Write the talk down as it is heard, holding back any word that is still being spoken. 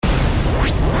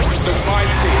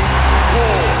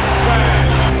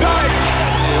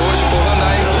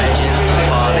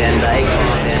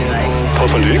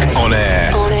Jean-Luc. On air.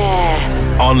 On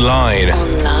air. Online.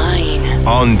 Online.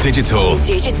 On digital.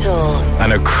 Digital.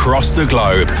 And across the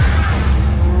globe.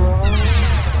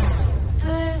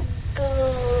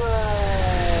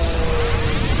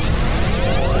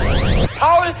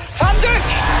 Paul van Dyk.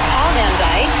 Paul van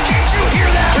Dyk. Did you hear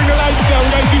that? Bring the lights down.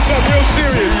 We're going to do something real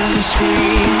serious.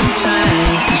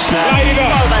 Light it up.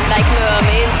 Paul van Dyk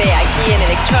nuevamente aquí en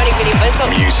Electronic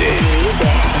Universal. Music.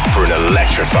 For an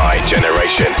electrified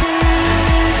generation.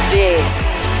 This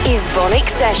is VONYC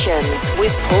Sessions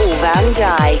with Paul van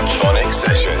Dyk. VONYC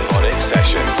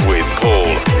Sessions with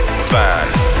Paul van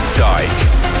Dyk.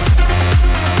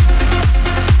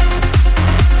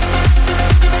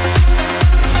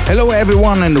 Hello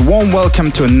everyone and a warm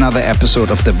welcome to another episode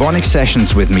of the VONYC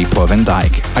Sessions with me, Paul van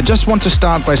Dyk. I just want to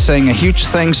start by saying a huge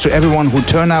thanks to everyone who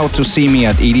turned out to see me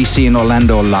at EDC in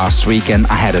Orlando last weekend.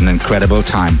 I had an incredible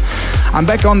time. I'm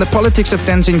back on the Politics of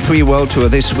Dancing 3 World Tour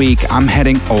this week. I'm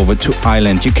heading over to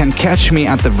Ireland. You can catch me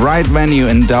at the right venue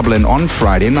in Dublin on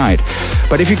Friday night.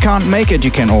 But if you can't make it,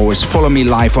 you can always follow me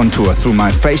live on tour through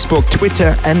my Facebook,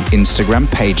 Twitter and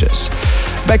Instagram pages.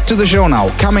 Back to the show now.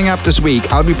 Coming up this week,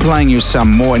 I'll be playing you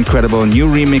some more incredible new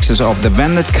remixes of the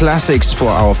Vandit classics for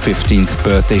our 15th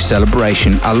birthday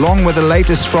celebration, along with the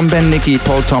latest from Ben Nicky,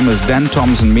 Paul Thomas, Dan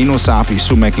Thompson, Mino Safi,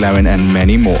 Sue McLaren and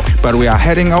many more. But we are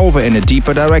heading over in a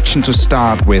deeper direction to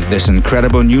start with this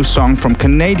incredible new song from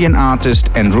Canadian artist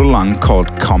Andrew Lung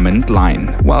called Comment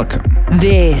Line. Welcome.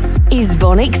 This is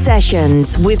VONYC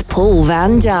Sessions with Paul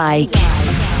van Dyk.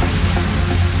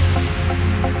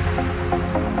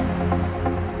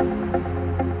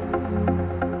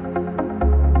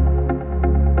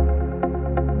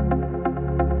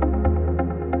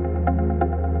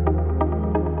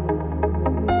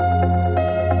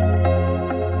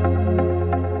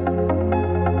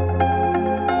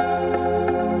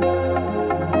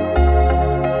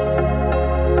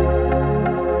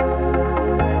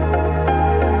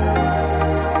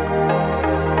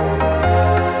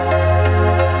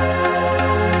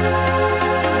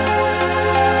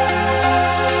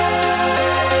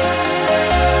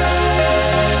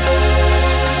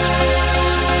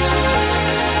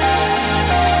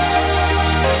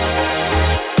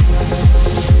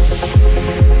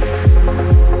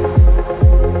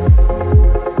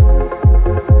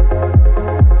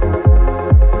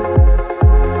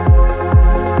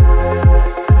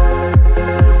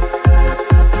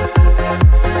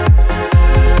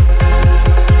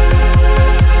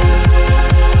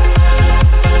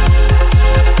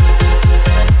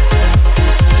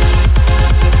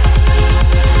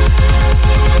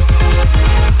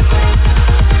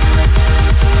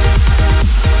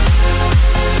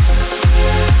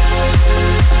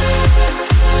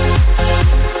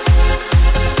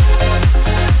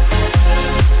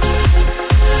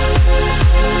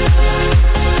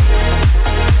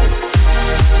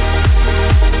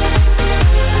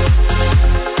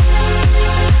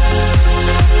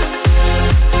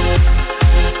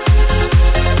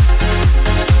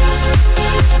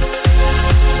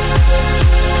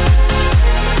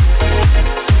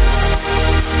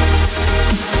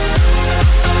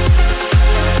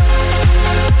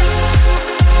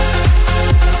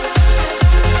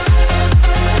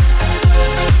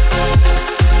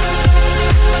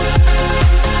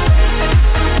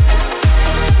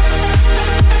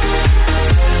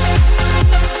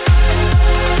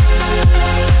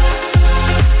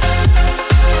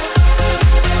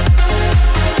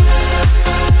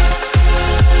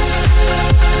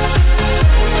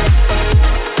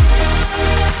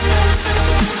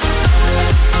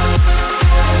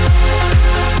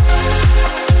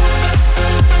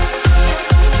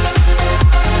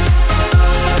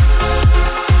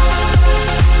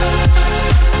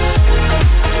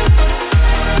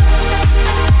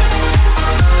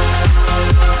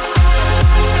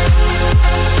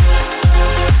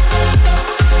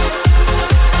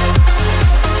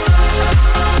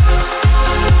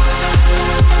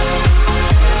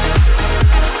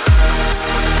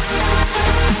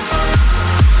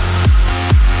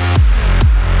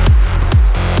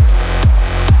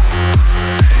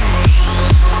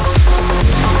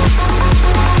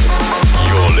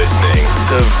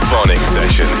 VONYC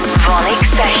Sessions. VONYC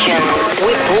Sessions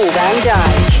with Paul van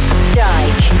Dyk.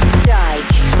 Dyk.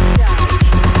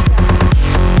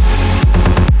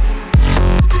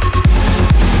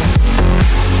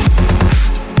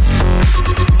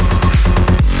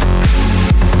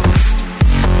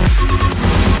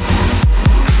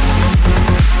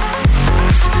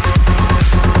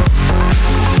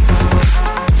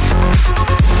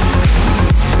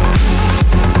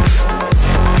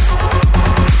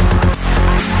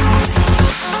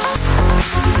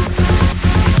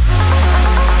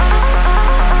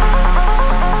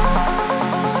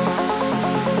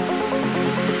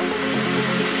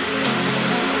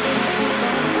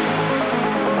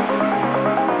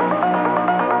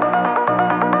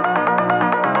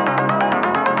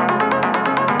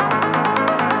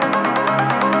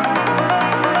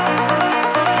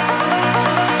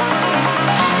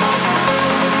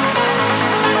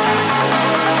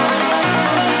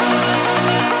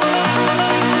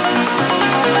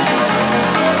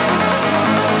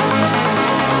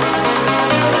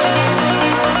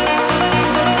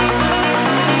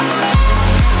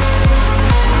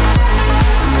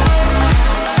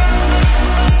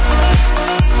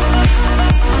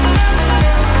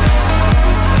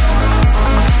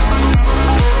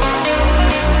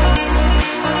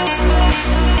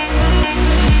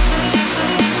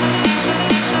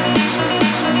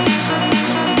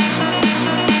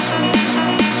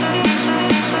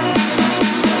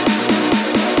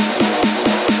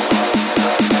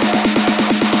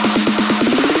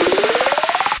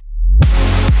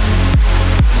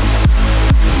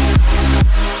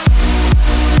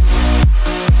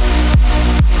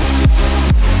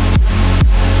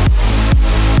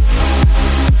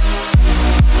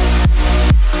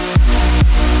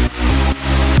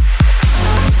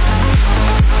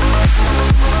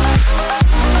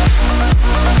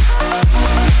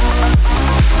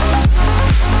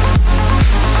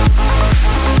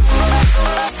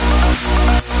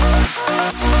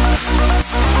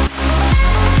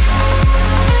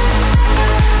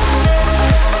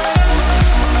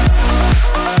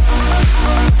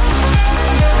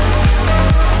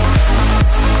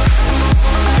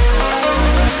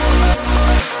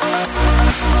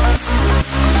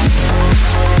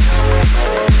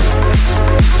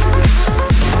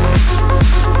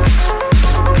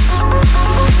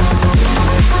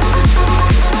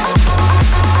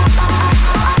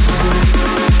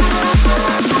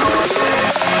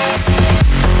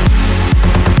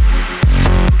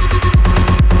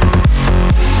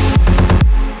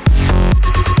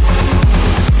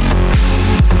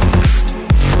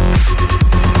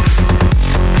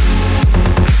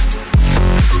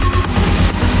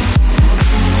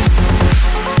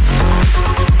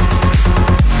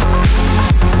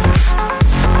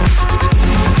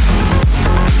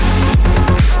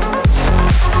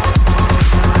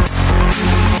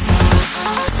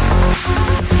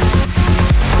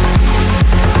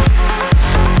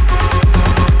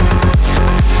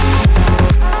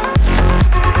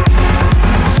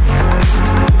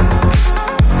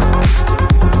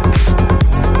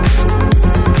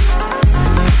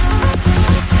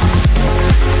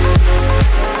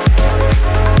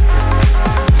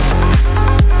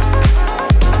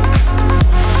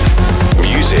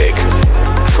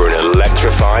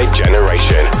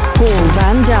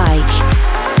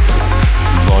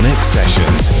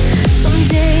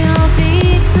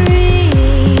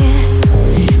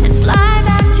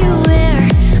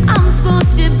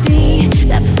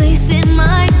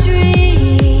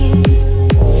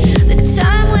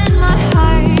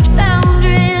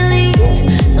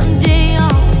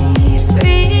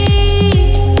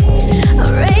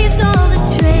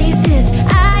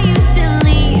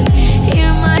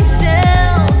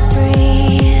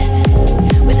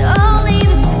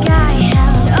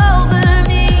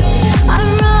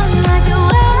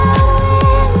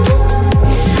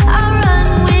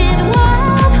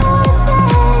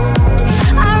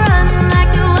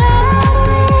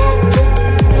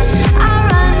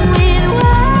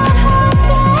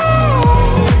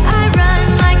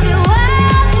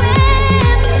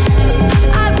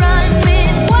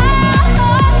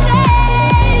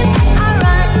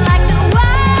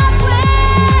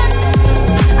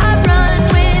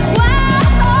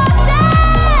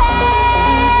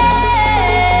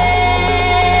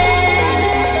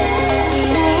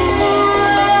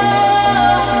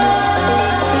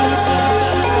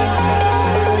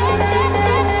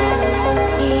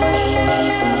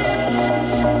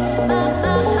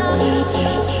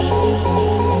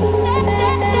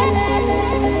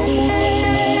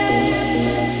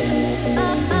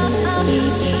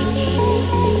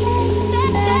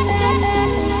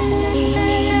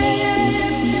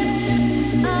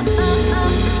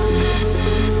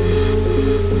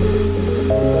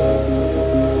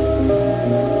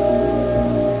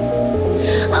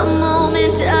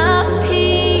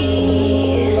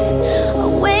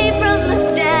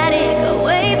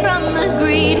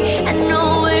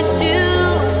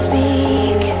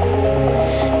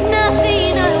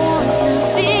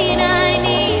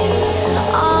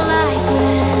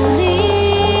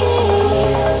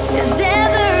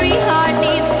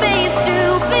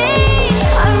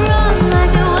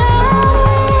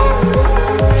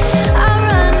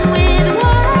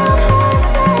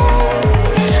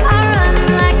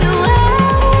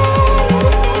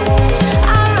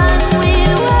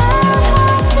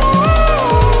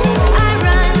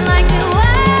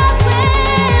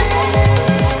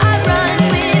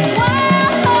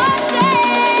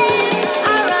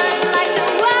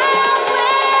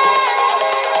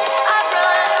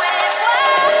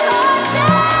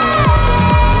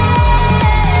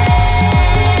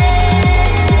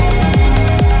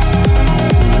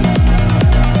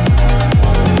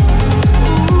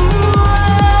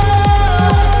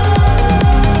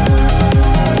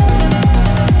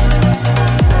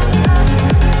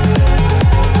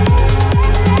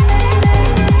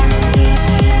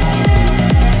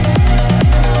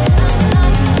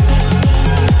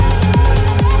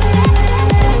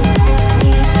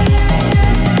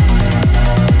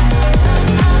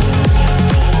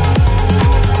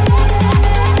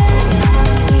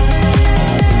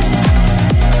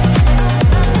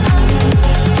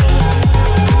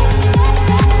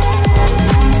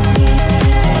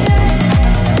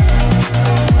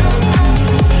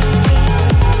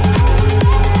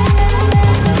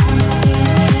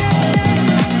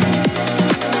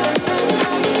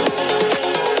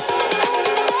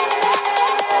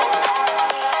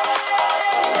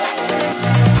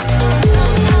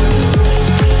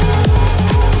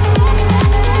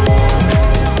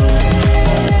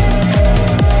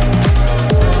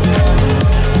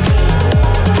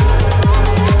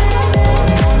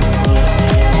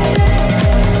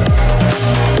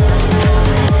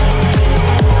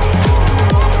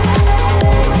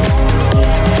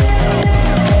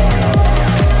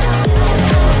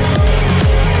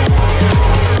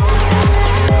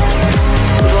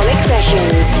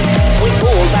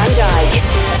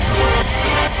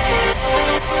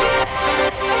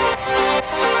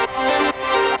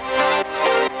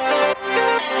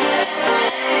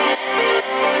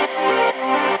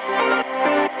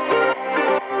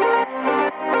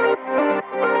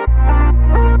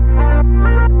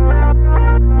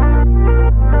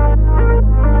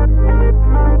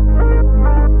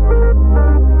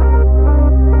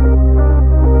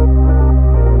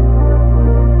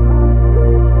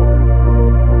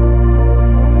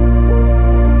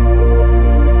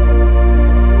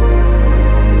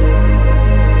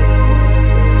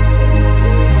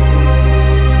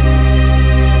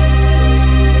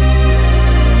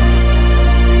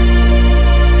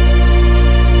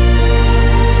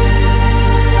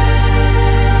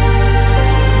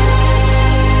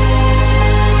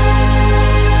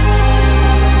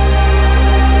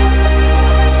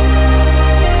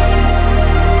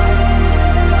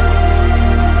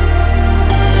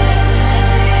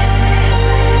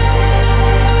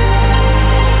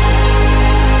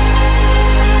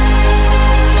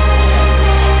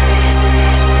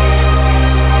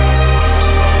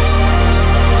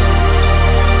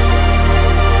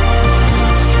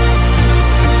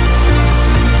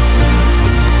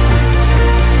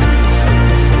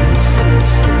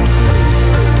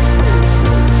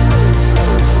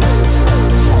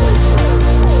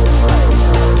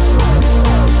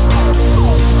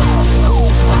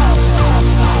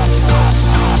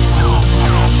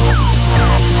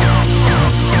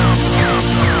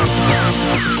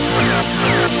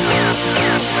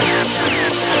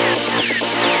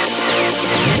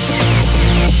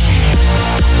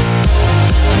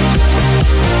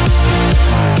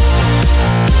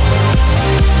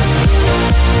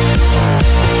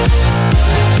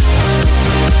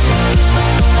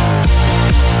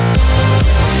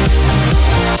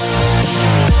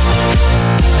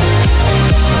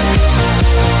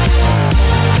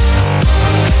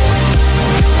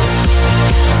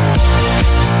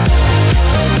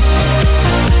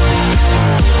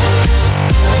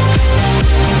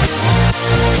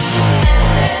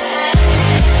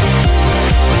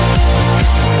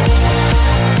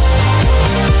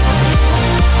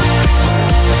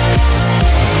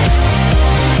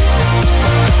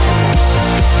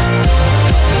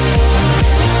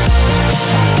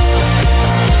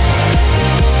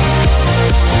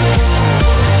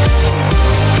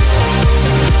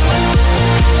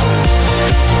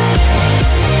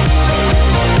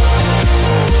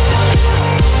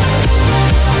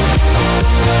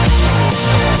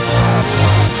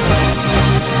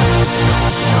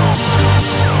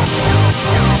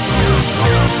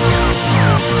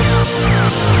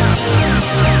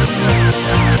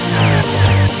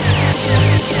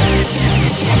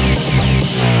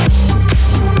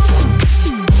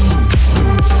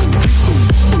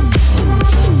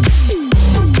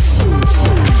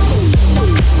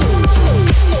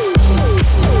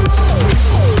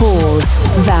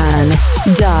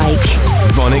 Dyke.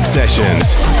 VONYC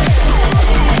Sessions.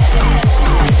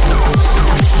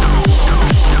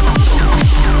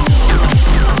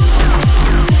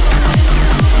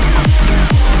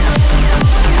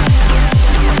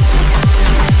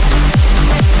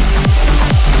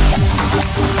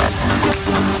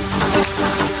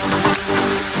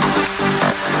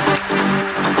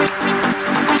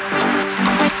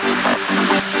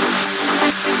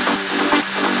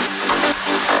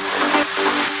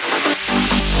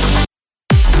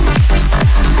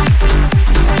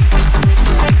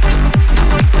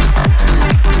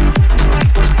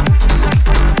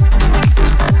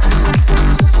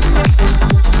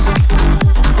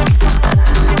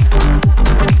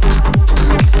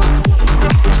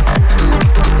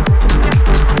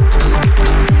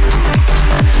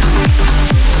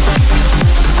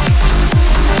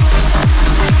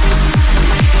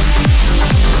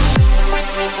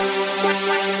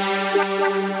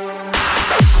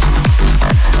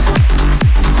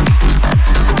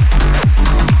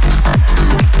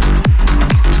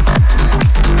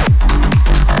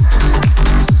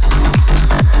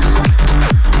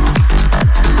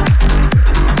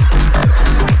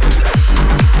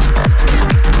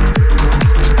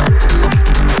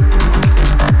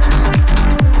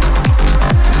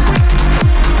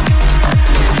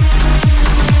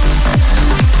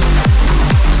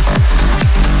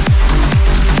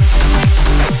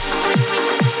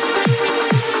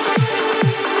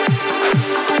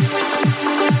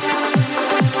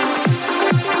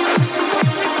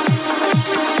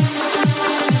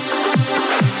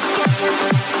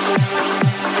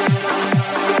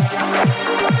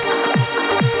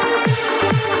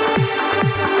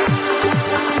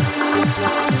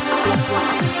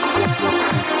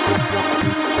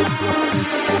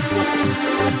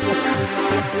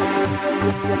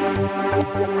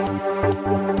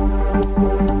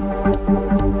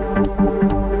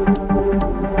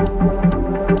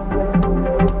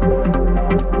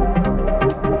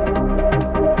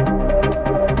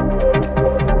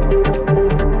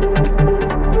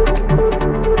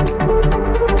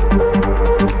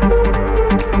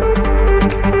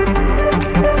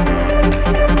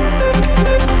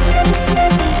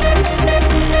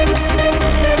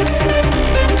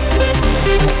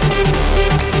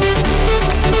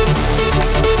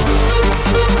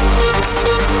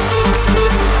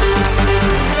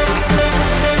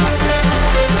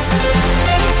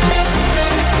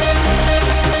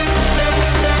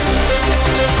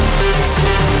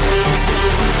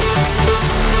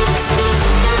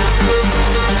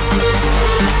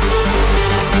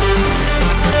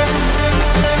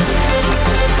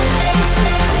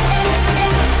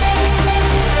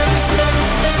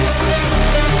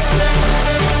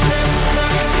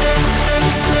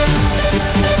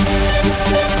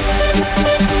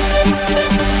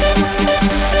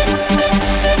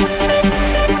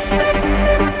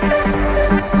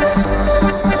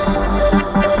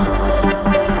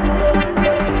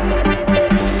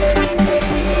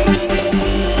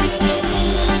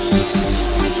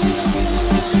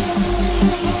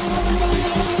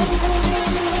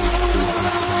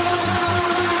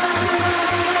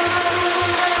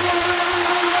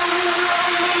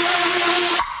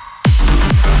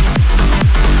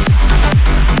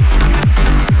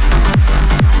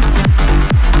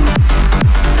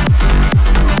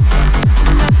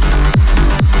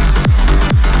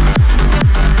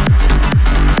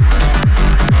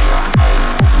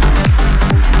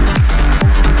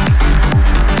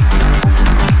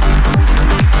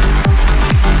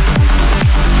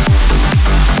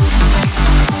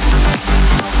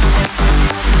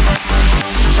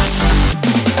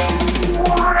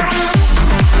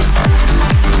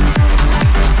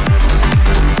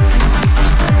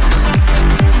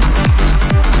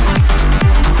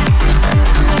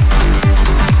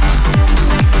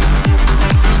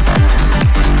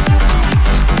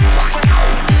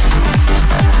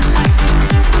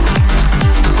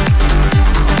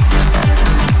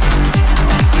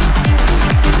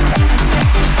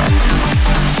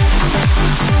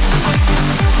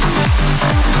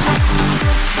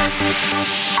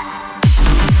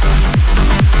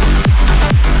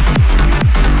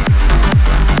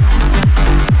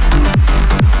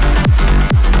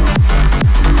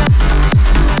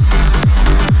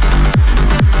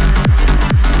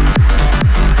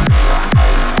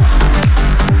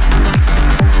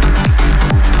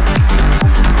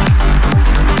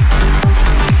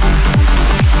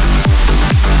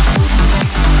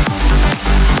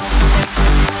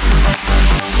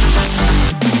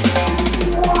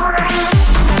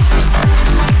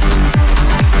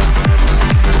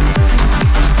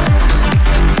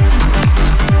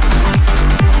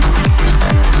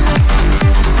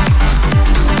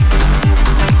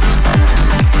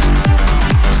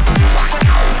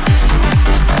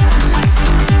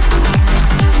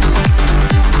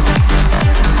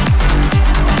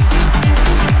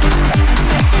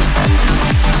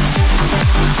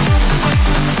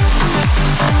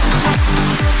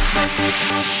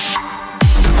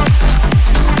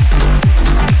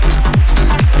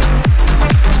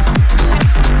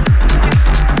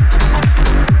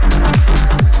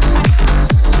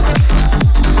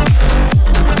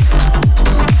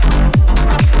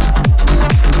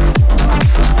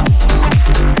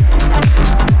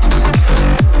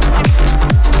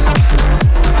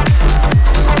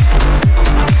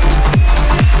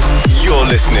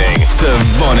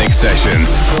 VONYC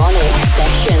Sessions. VONYC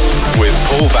Sessions. With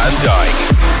Paul van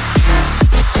Dyk.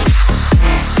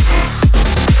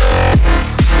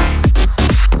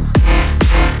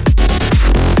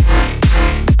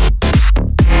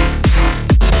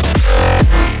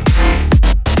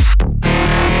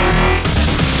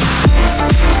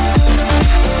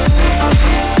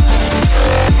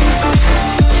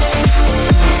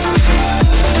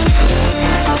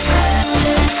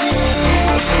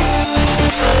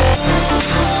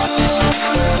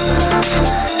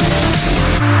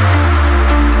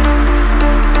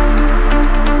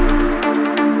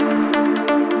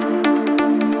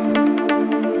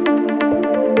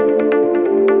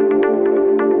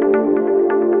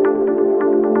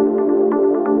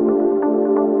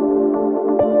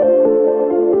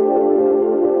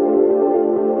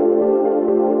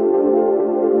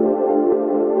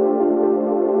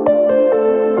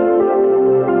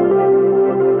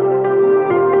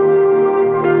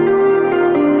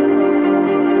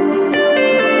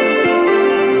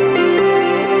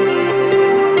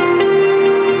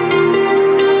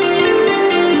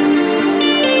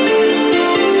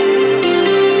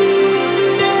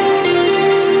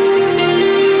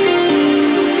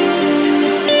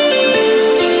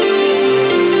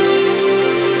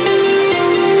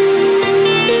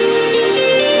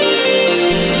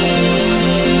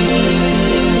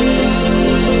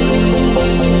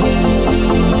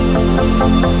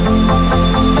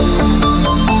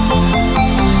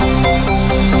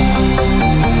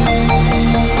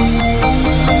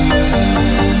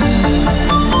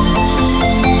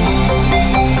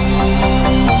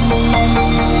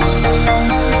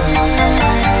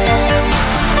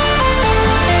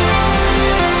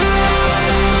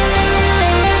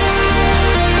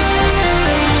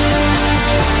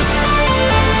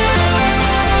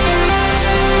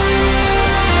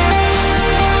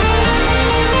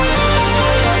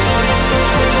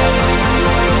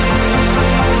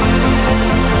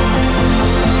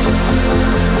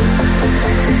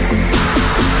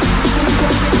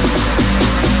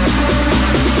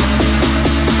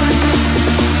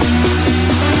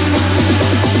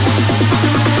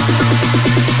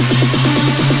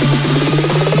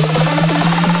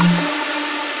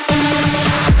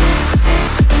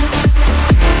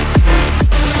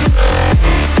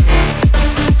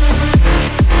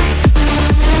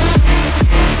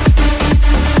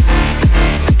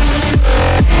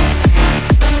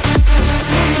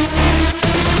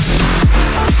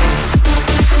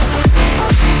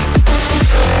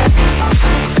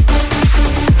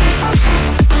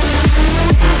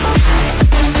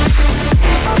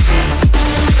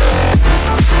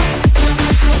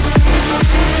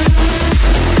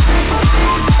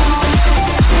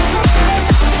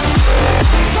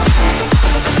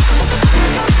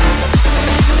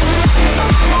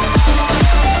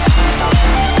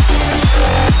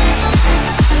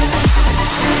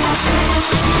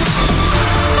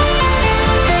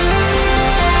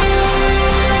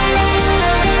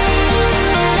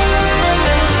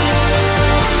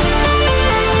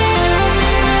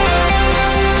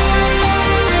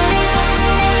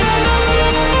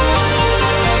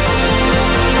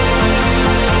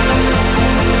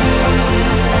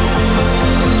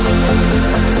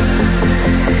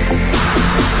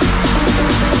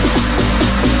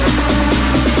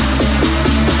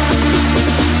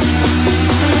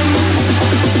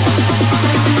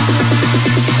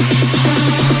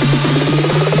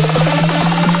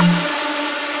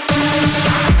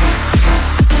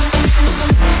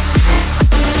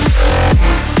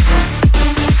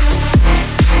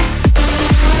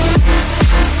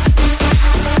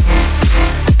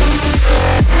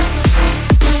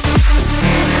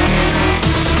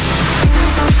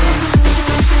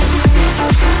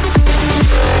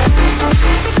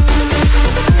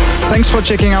 Thanks for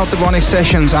checking out the VONYC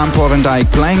Sessions. I'm Paul van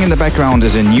Dyk. Playing in the background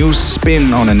is a new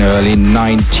spin on an early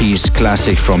 90s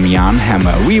classic from Jan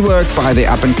Hammer, reworked by the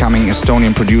up-and-coming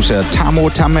Estonian producer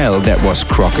Tarmo Tammel. That was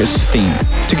Crockett's theme.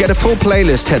 To get a full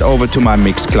playlist, head over to my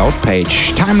Mixcloud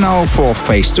page. Time now for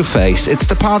Face to Face. It's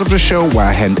the part of the show where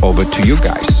I hand over to you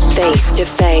guys. Face to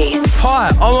Face. Hi,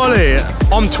 I'm Ollie.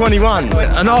 I'm 21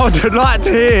 and I would like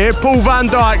to hear Paul van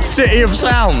Dyk, City of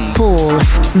Sound. Paul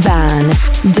van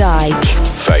Dyk.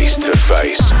 Face to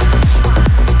Face.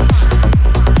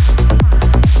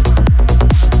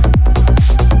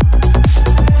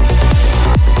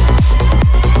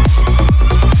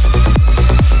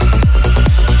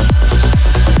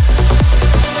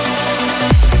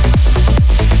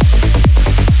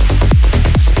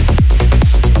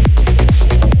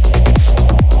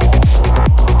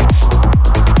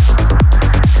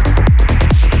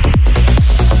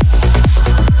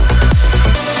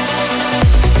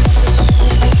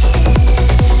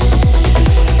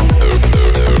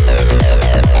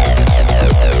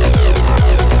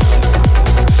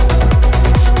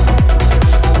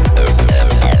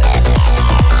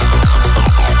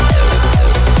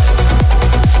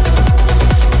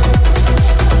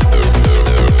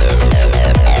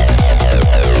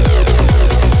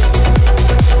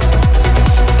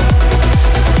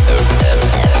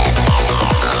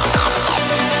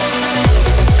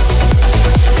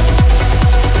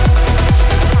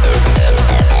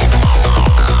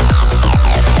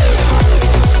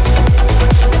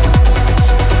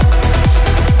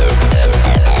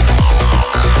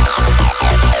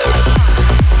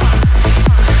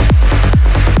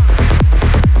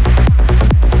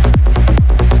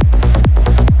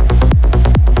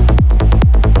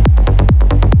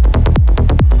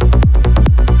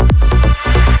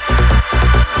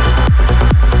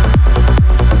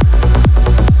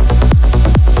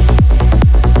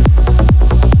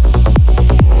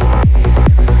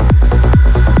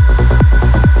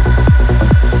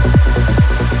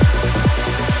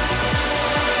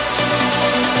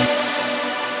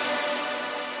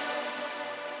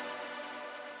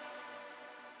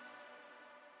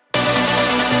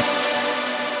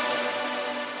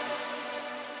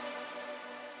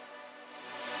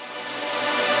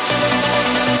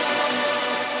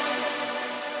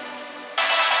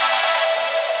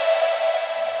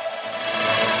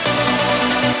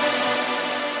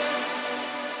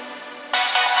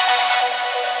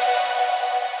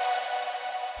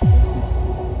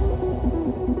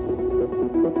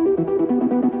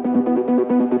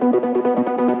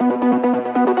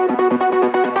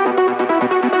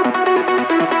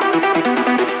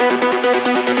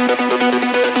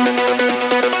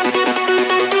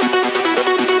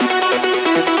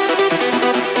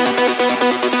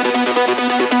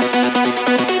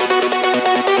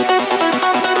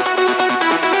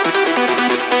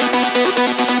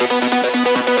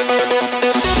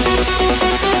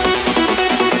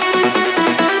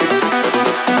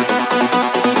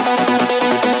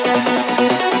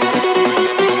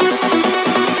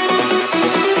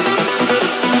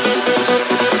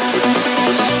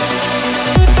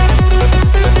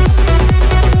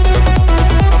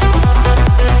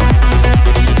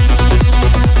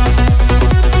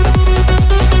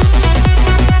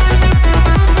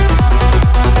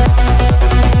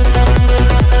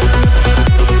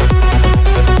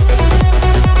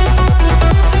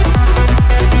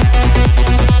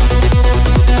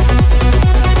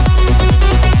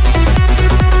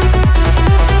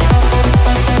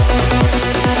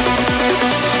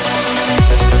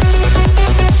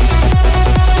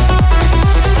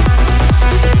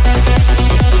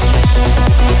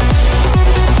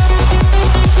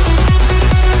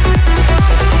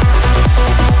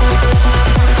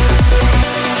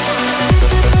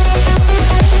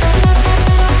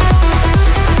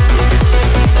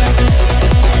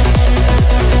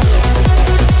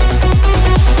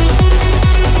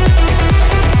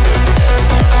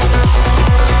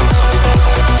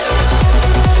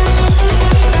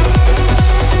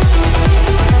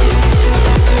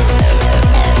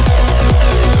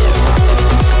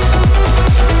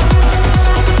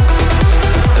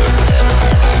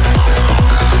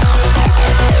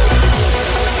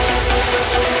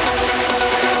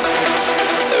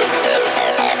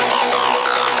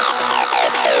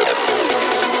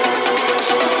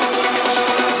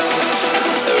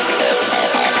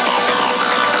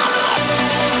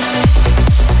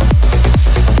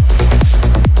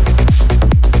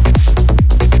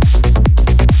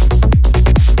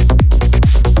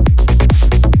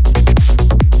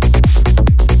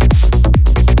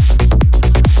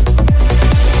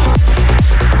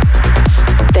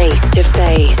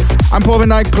 I'm Paul Van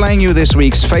Dyk playing you this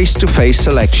week's face-to-face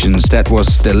selections. That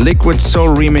was the Liquid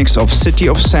Soul remix of City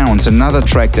of Sounds, another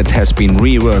track that has been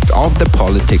reworked of the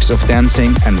politics of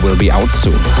dancing and will be out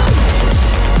soon.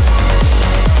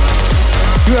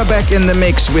 You are back in the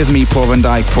mix with me, Paul Van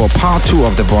Dyk, for part 2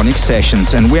 of the VONYC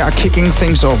Sessions, and we are kicking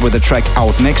things off with a track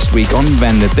out next week on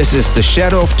Vandit. This is the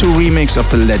Shadow of 2 remix of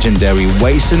the legendary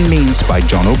Ways and Means by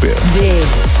John O'Beir. This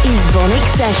is VONYC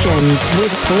Sessions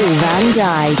with Paul Van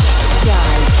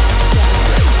Dyk.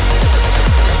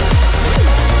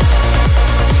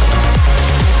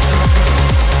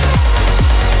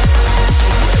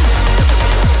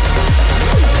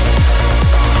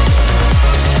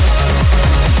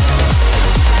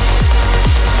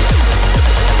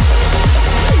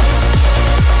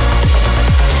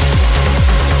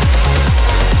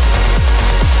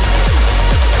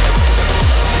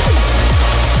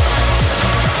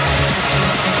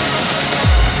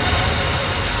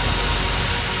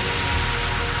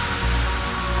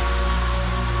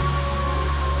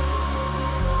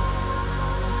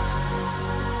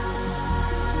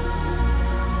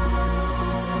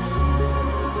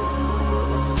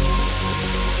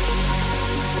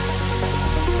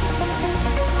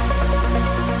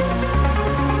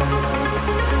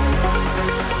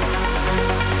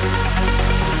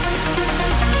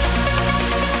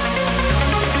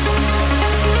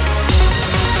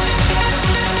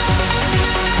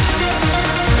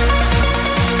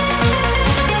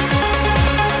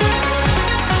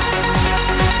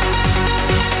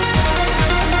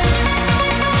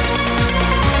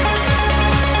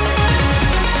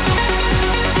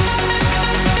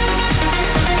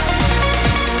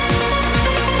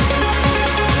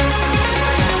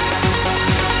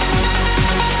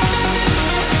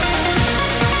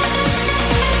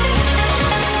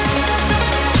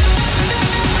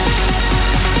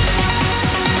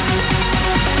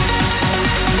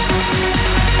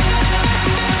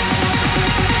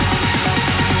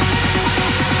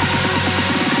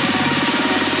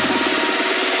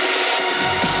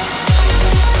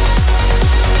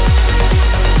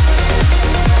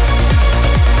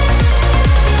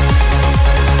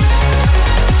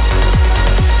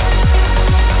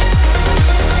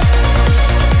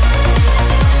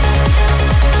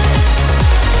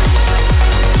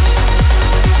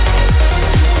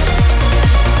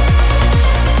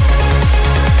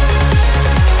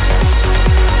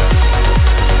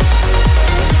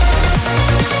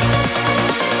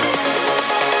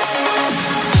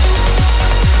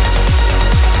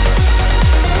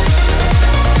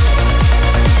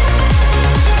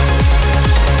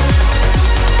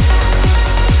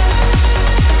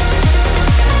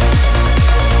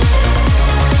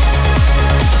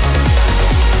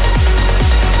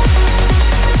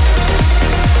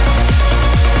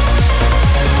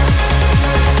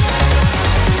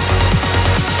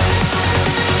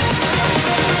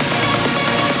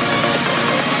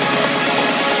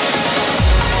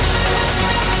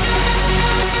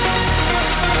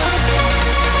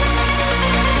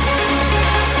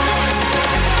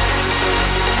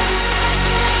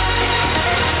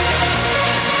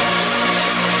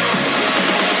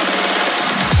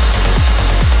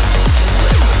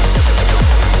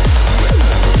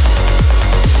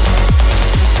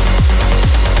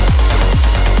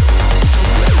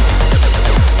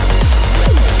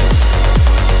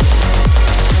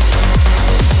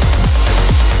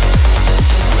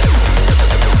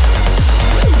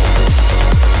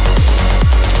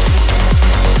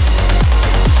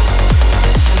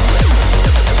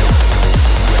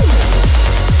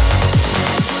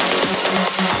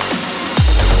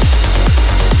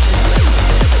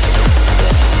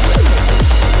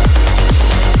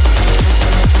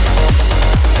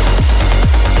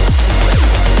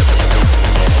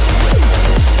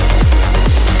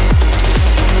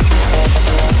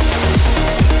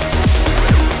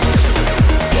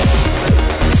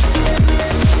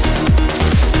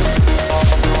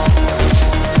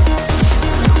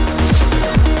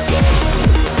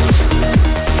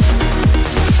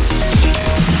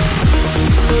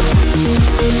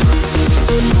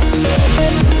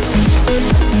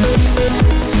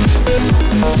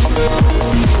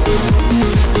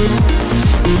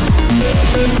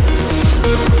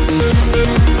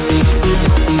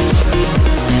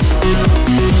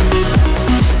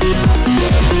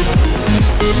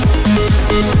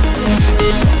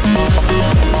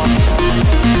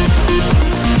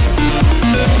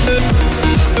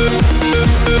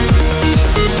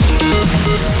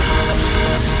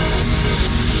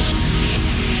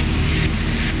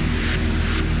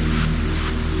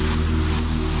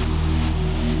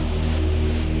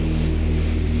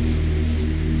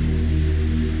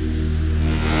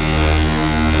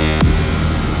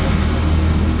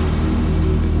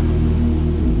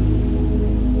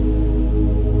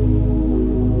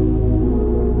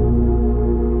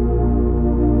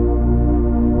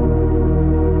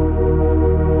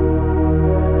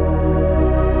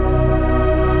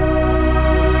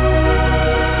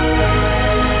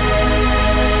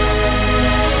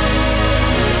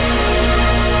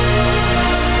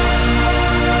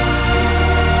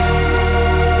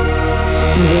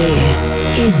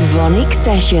 VONYC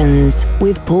Sessions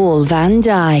with Paul van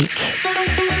Dyk.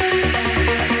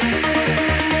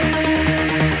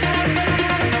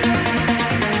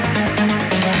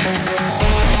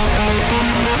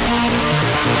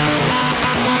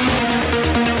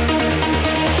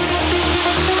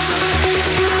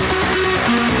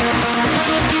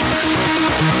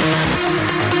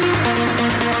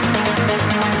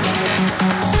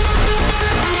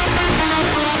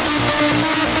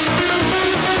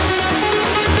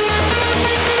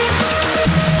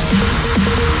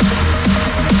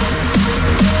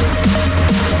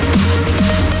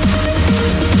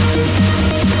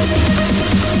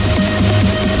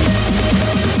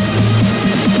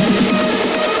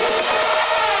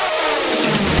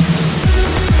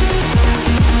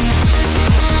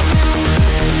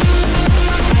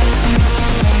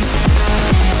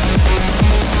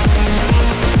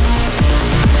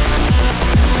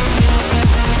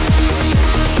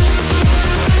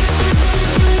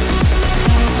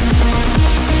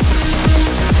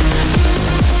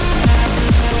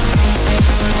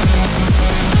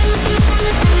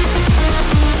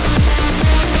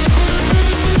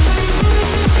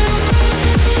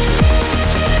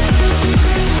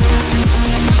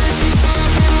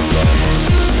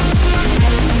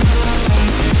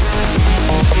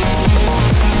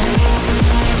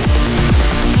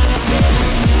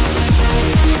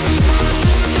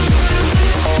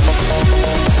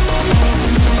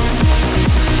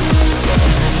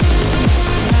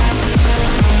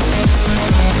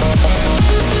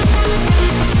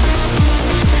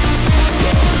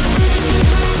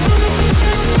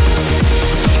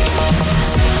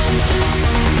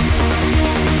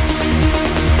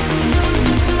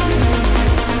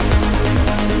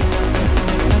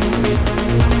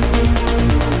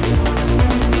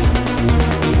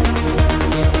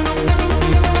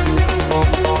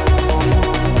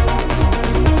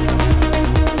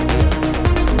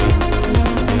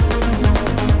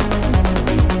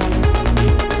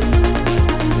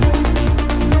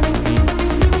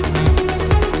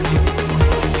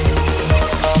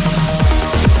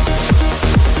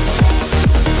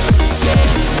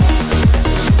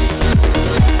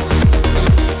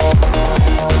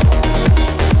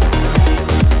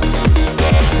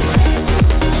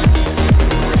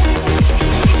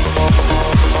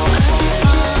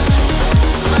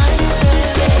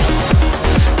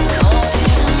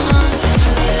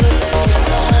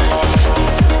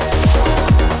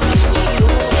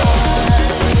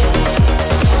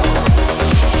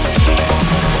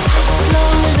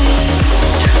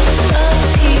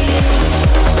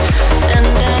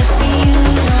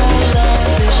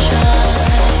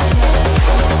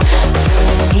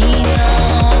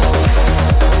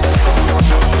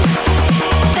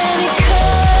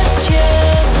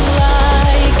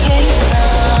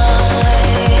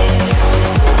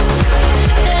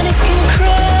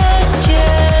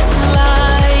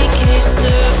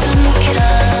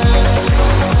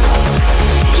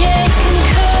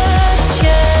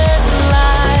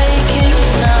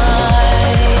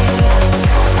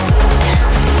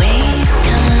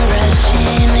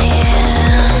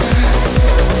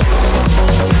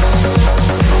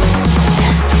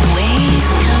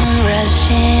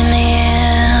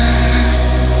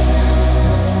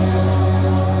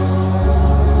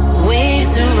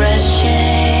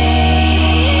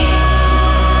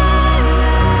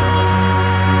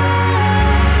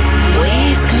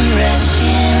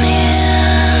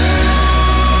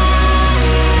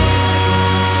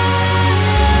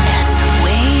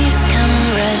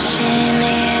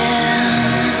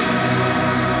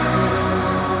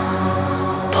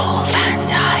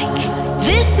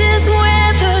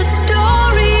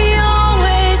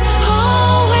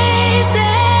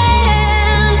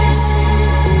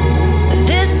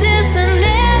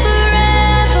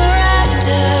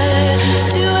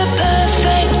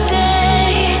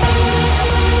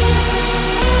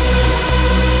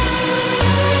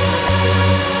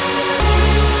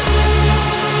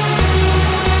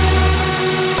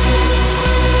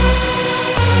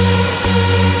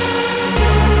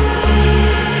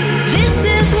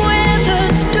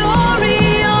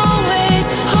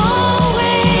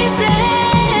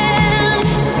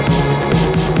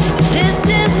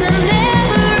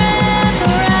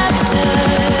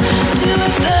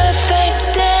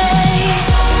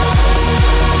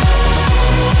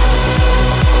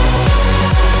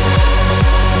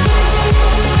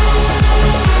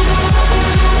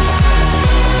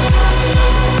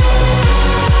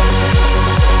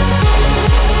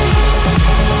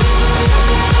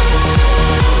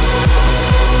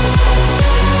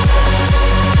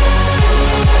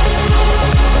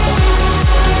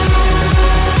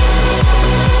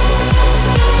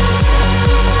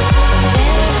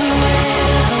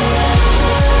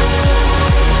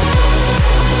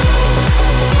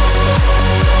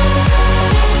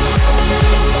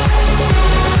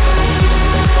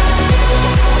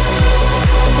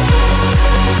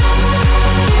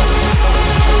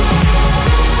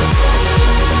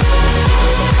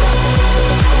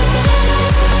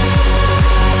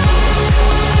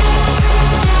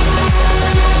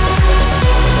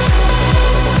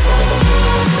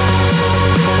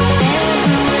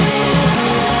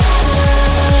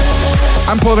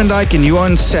 I'm Paul van Dyk and you are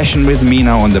in session with me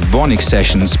now on the VONYC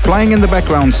Sessions, playing in the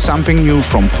background something new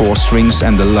from 4 Strings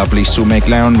and the lovely Sue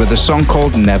McLaren with a song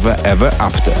called Never Ever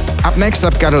After. Up next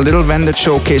I've got a little Vended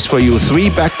showcase for you, 3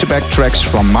 back-to-back tracks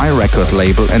from my record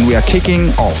label, and we are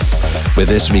kicking off with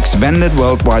this week's Vended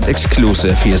Worldwide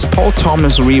exclusive. Here's Paul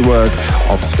Thomas' rework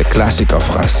of the classic of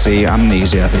Racé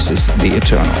Amnesia. This is The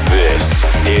Eternal. This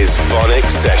is VONYC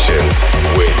Sessions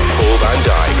with Paul van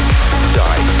Dyk.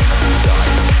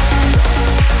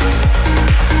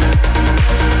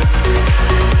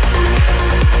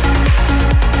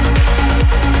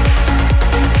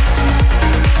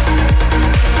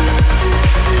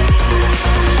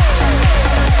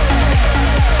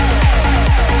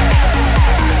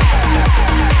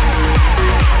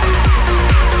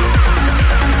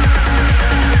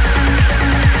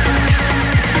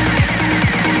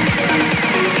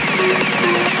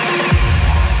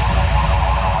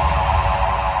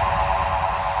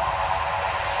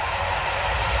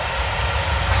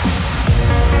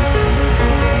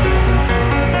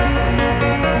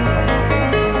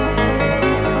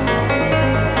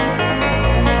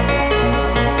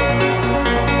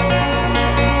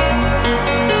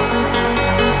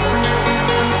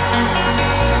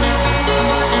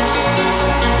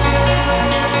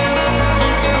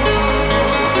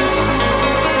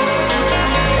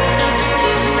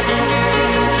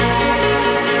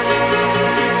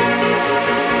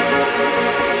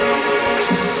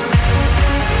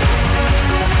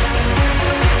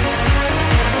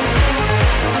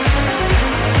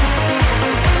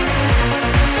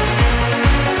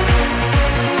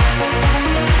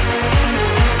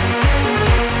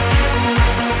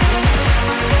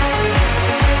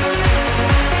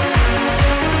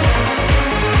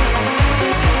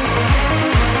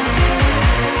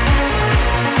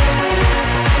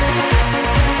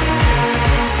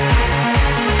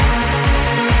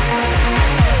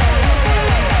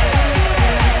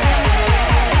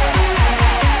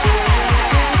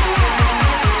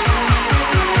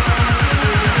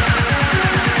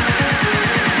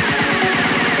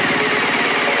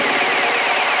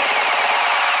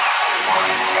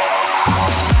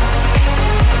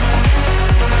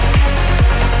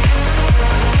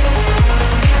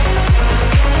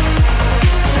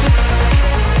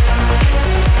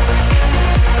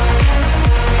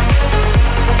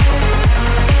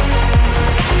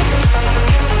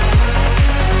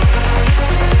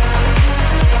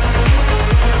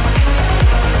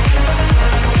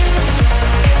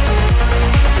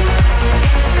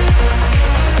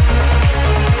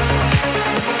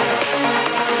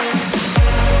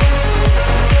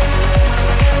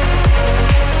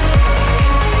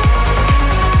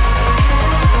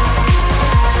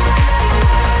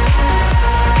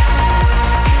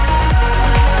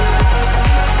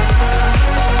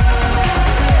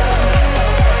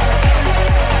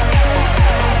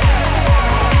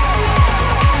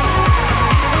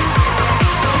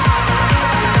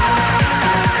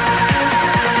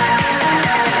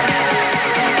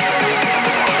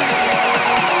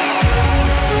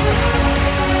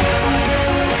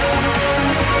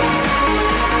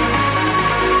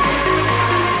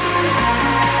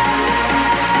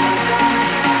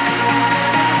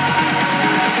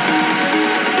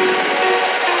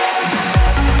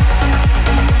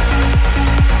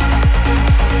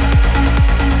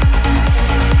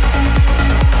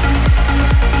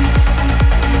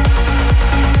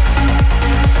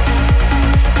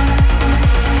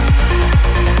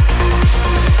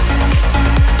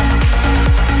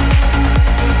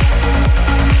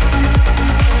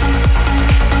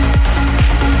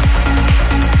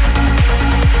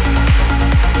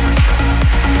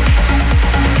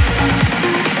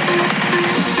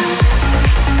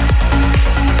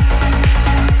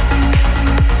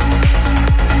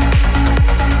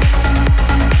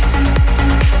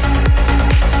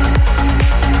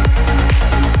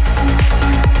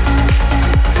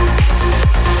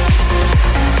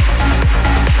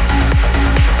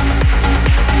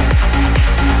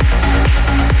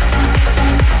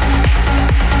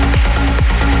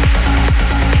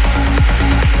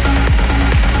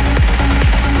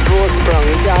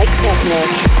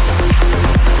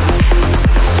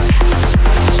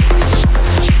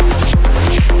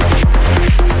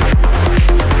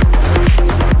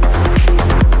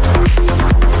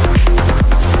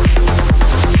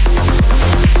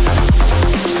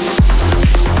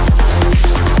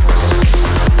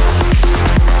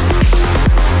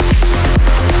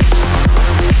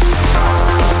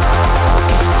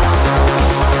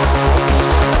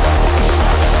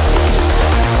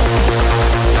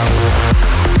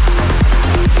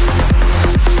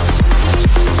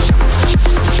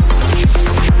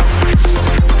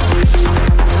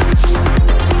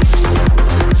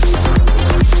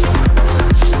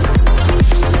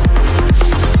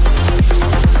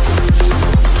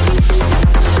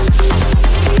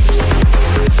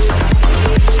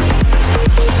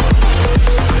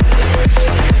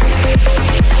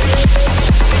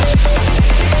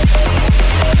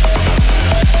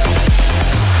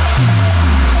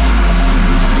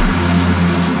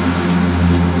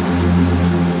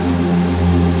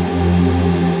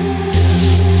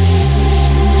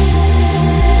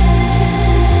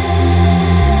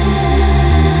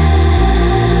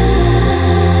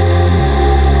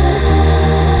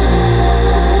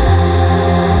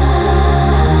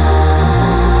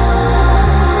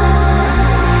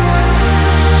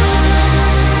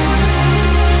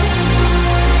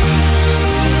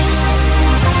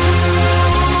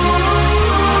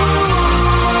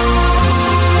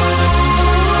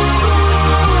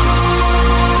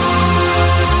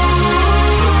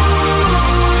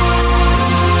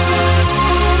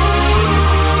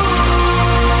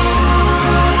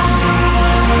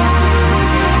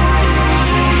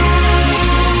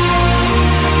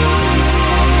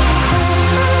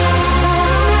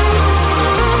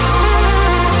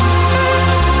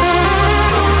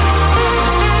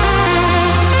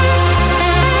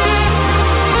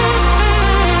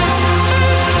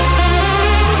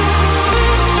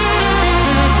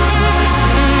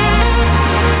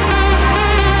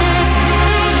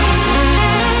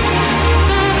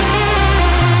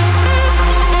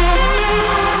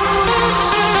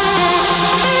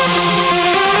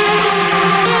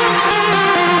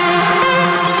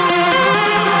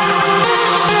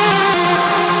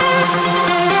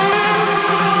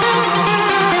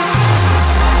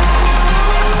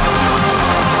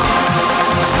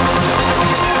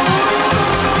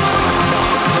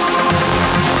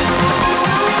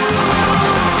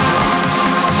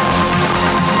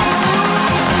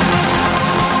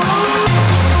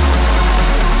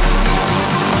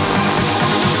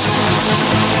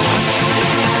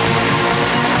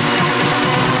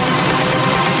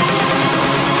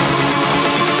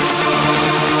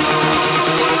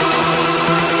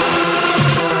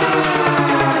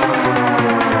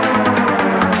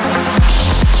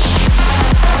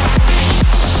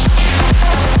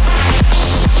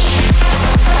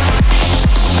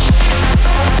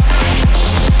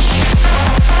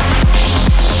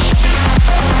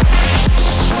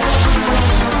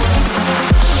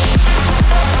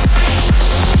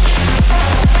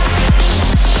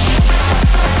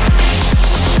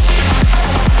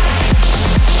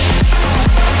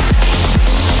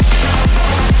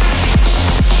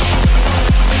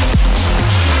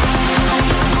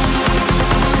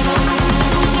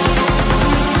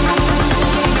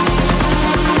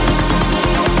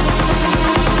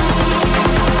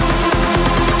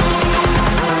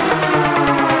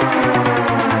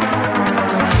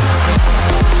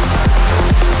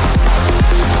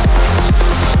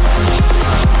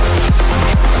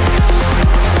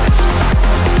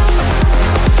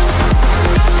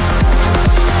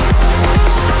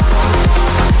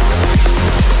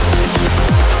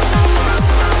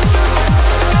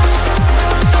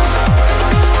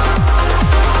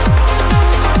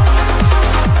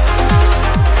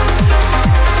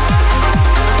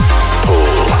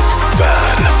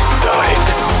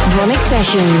 VONYC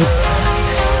Sessions.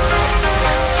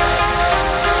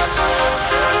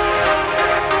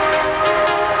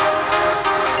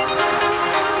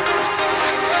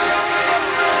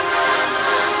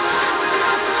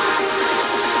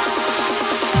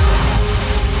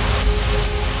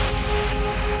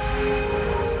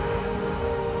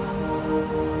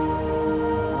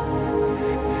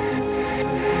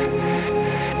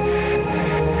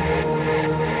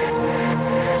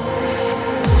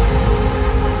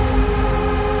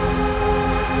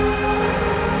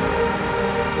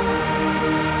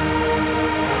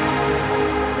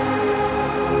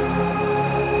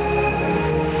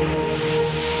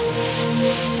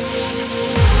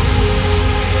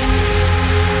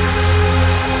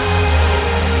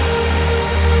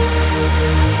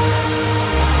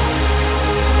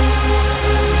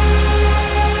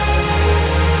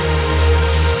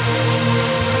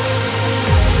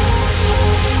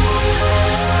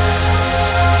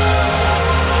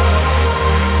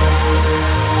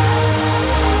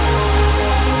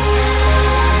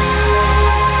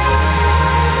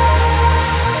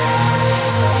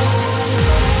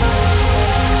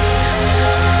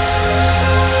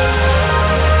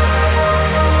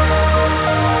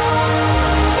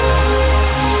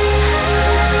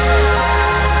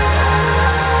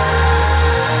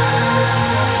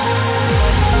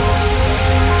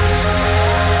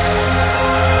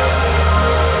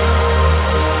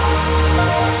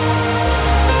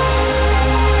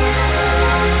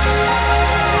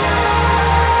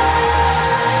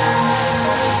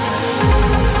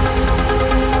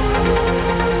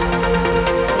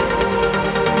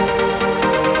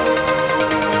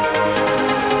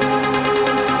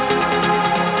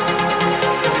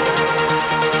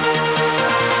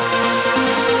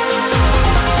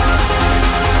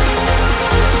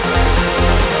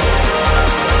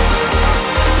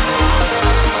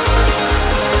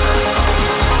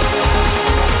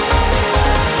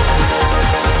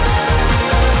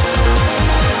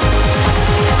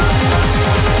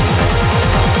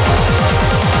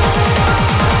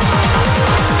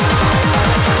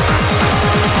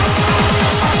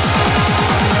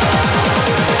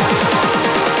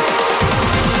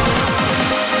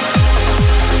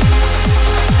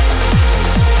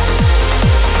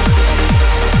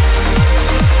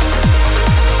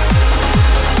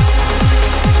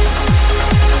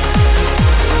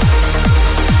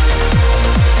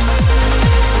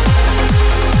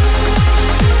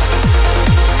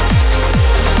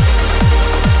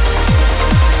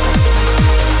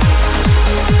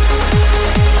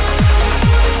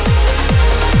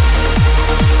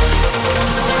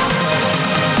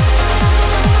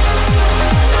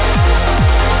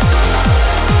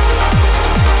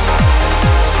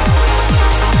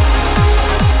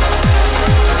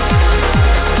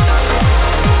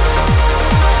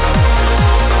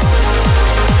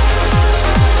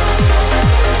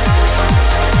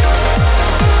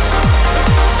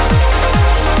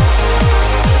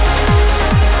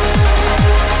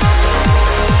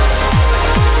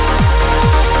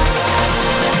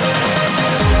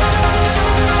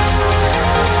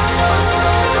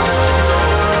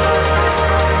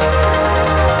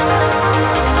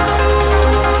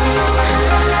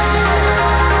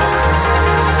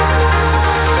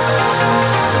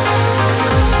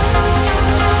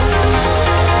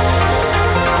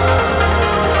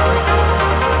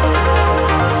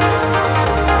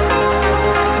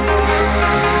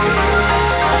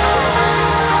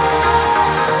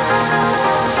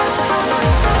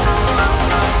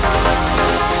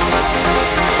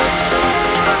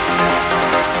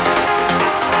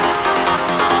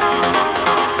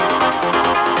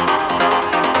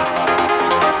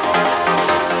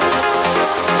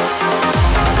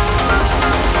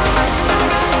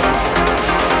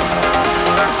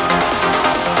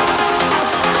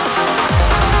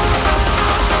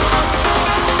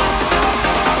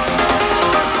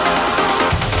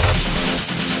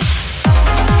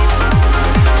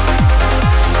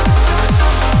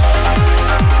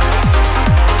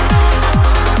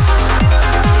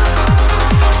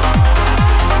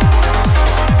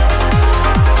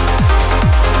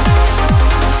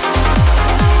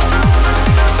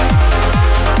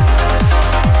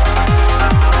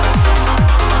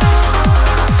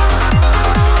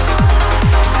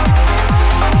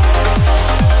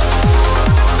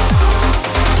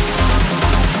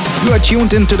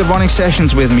 tuned into the VONYC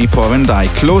Sessions with me, Paul van Dyk.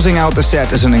 Closing out the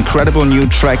set is an incredible new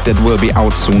track that will be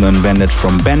out soon on Vendit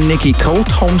from Ben Nicky called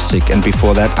Homesick. And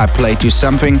before that, I played you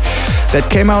something that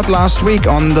came out last week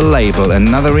on the label,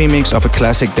 another remix of a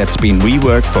classic that's been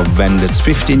reworked for Vendit's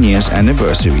 15 years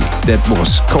anniversary. That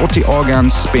was Coty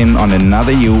Organ's spin on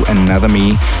Another You, Another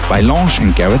Me by Lange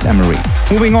and Gareth Emery.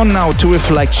 Moving on now to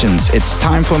Reflections. It's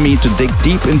time for me to dig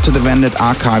deep into the Vendit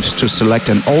archives to select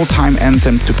an all-time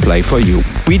anthem to play for you.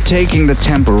 We're taking the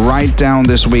tempo right down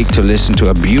this week to listen to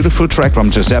a beautiful track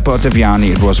from Giuseppe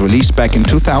Ottaviani. It was released back in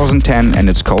 2010 and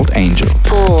it's called Angel.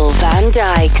 Paul van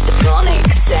Dyk's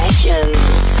VONYC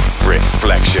Sessions.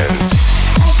 Reflections.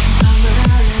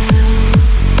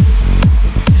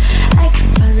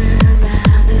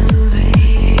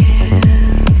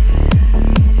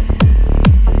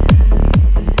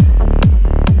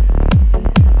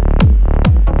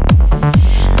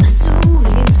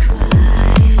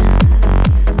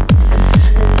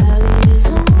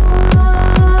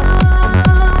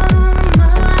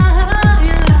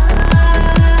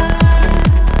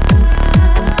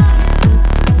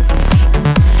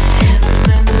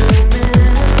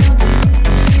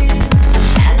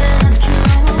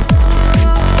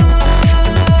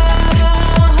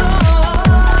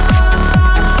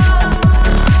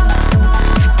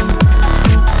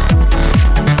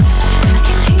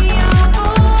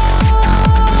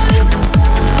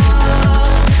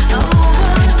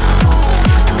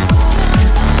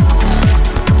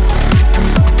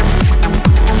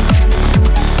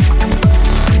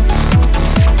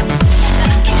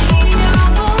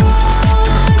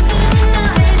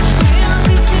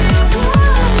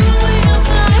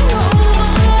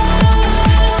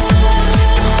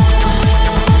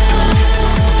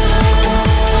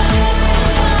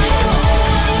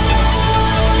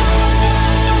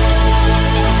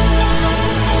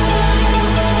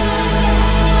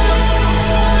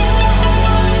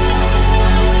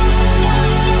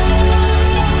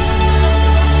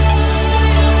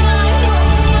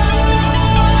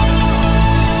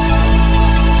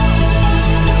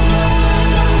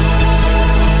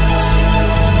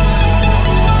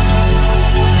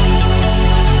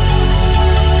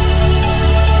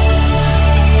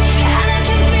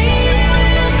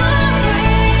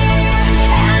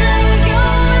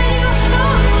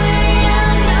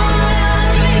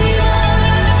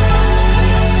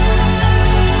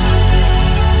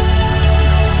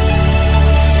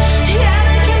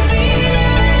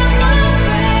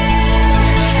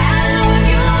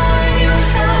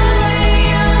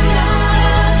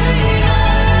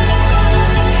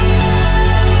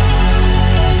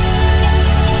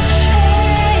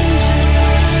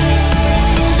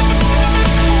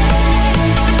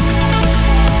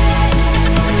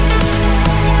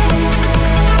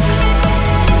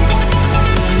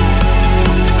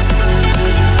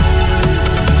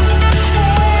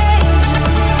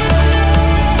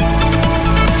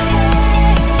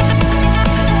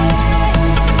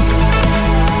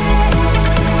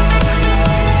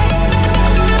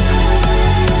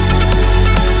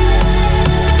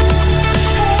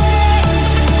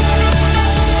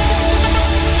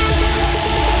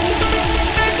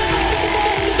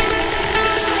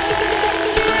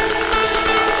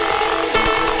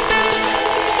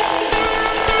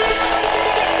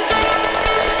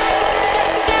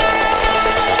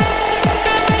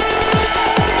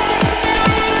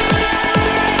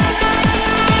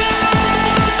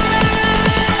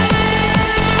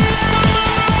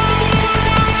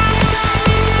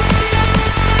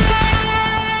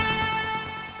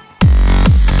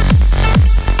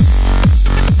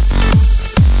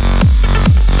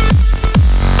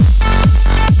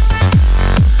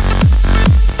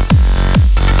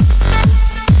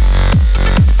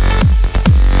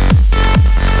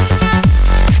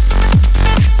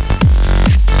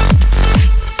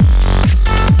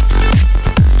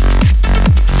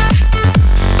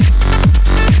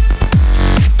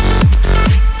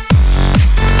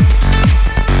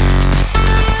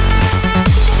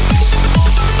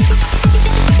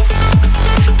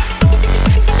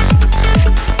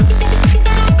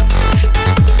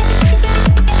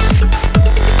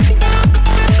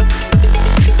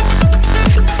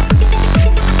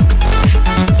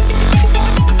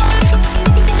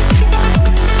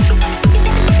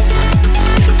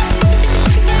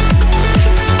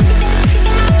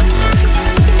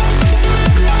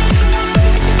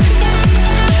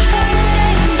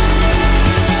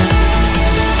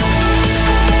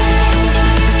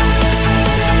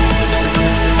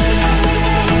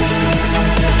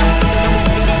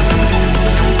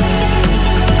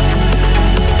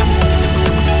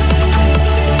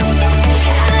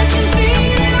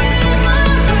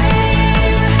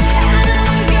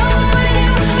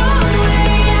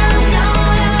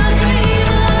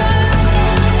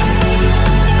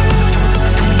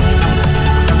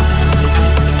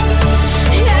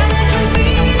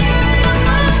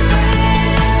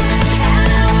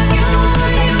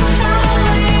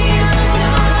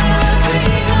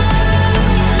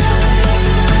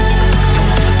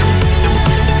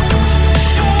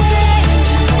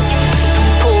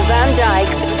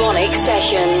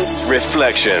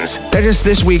 Reflections. That is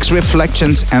this week's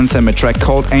Reflections anthem, a track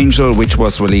called Angel, which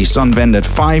was released on Vended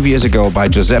 5 years ago by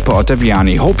Giuseppe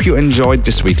Ottaviani. Hope you enjoyed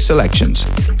this week's selections.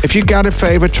 If you got a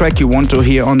favorite track you want to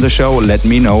hear on the show, let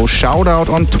me know. Shout out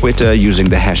on Twitter using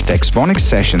the hashtags VONYC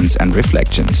Sessions and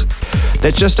Reflections.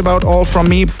 That's just about all from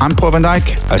me. I'm Paul van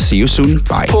Dyk. I'll see you soon.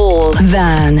 Bye. Paul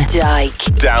van Dyk.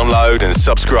 Download and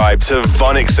subscribe to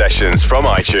VONYC Sessions from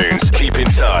iTunes. Keep in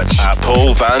touch at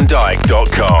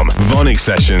paulvandyk.com. VONYC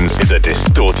Sessions is a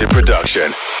Distorted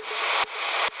production.